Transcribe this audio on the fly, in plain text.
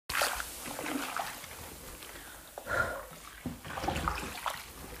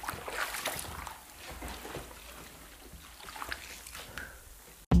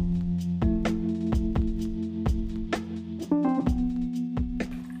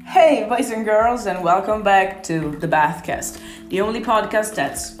Hey, boys and girls, and welcome back to the Bathcast, the only podcast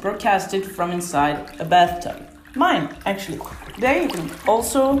that's broadcasted from inside a bathtub. Mine, actually. There you can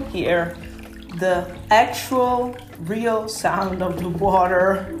also hear the actual, real sound of the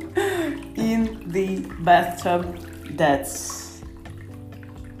water in the bathtub that's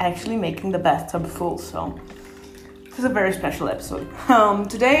actually making the bathtub full, so this is a very special episode.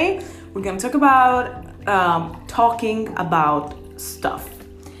 Today, we're going to talk about talking about stuff.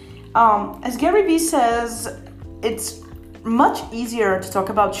 As Gary Vee says, it's much easier to talk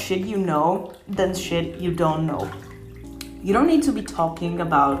about shit you know than shit you don't know. You don't need to be talking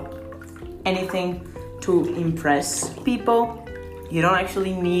about anything to impress people. You don't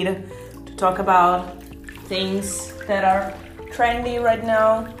actually need to talk about things that are trendy right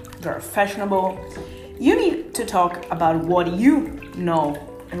now, that are fashionable. You need to talk about what you know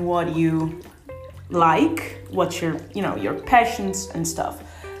and what you like, what's your passions and stuff.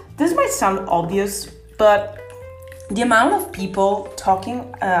 This might sound obvious, but the amount of people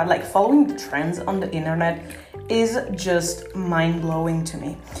talking, following the trends on the internet is just mind-blowing to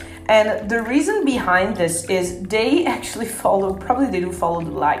me. And the reason behind this is they actually they do follow the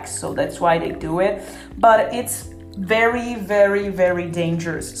likes, so that's why they do it. But it's very, very, very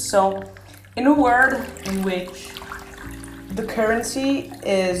dangerous. So in a world in which the currency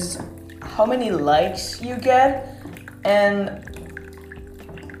is how many likes you get, and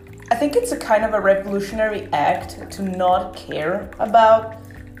I think it's a kind of a revolutionary act to not care about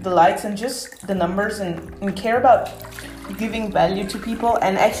the likes and just the numbers and care about giving value to people.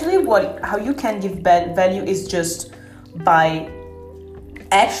 And actually how you can give value is just by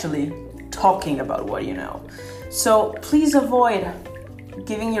actually talking about what you know. So please avoid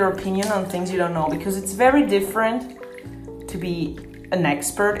giving your opinion on things you don't know, because it's very different to be an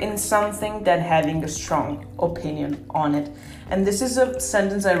expert in something than having a strong opinion on it. And this is a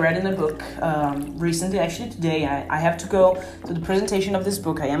sentence I read in a book recently, actually today. I have to go to the presentation of this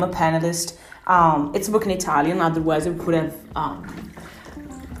book. I am a panelist. It's a book in Italian, otherwise I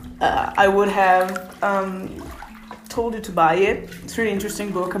would have told you to buy it. It's a really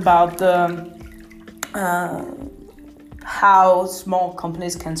interesting book about the how small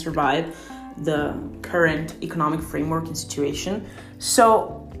companies can survive the current economic framework and situation.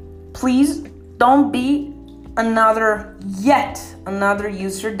 So please don't be another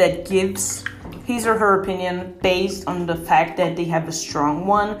user that gives his or her opinion based on the fact that they have a strong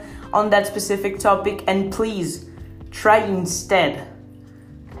one on that specific topic. And please try instead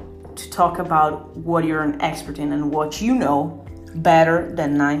to talk about what you're an expert in and what you know better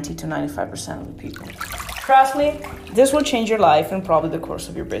than 90 to 95% of the people. Trust me, this will change your life and probably the course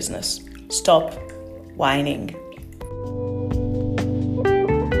of your business. Stop whining.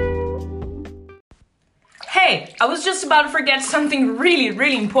 Hey, I was just about to forget something really,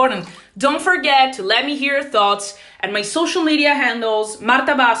 really important. Don't forget to let me hear your thoughts at my social media handles: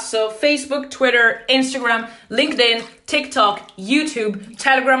 Marta Basso, Facebook, Twitter, Instagram, LinkedIn, TikTok, YouTube,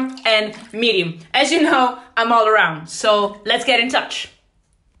 Telegram, and Medium. As you know, I'm all around, so let's get in touch.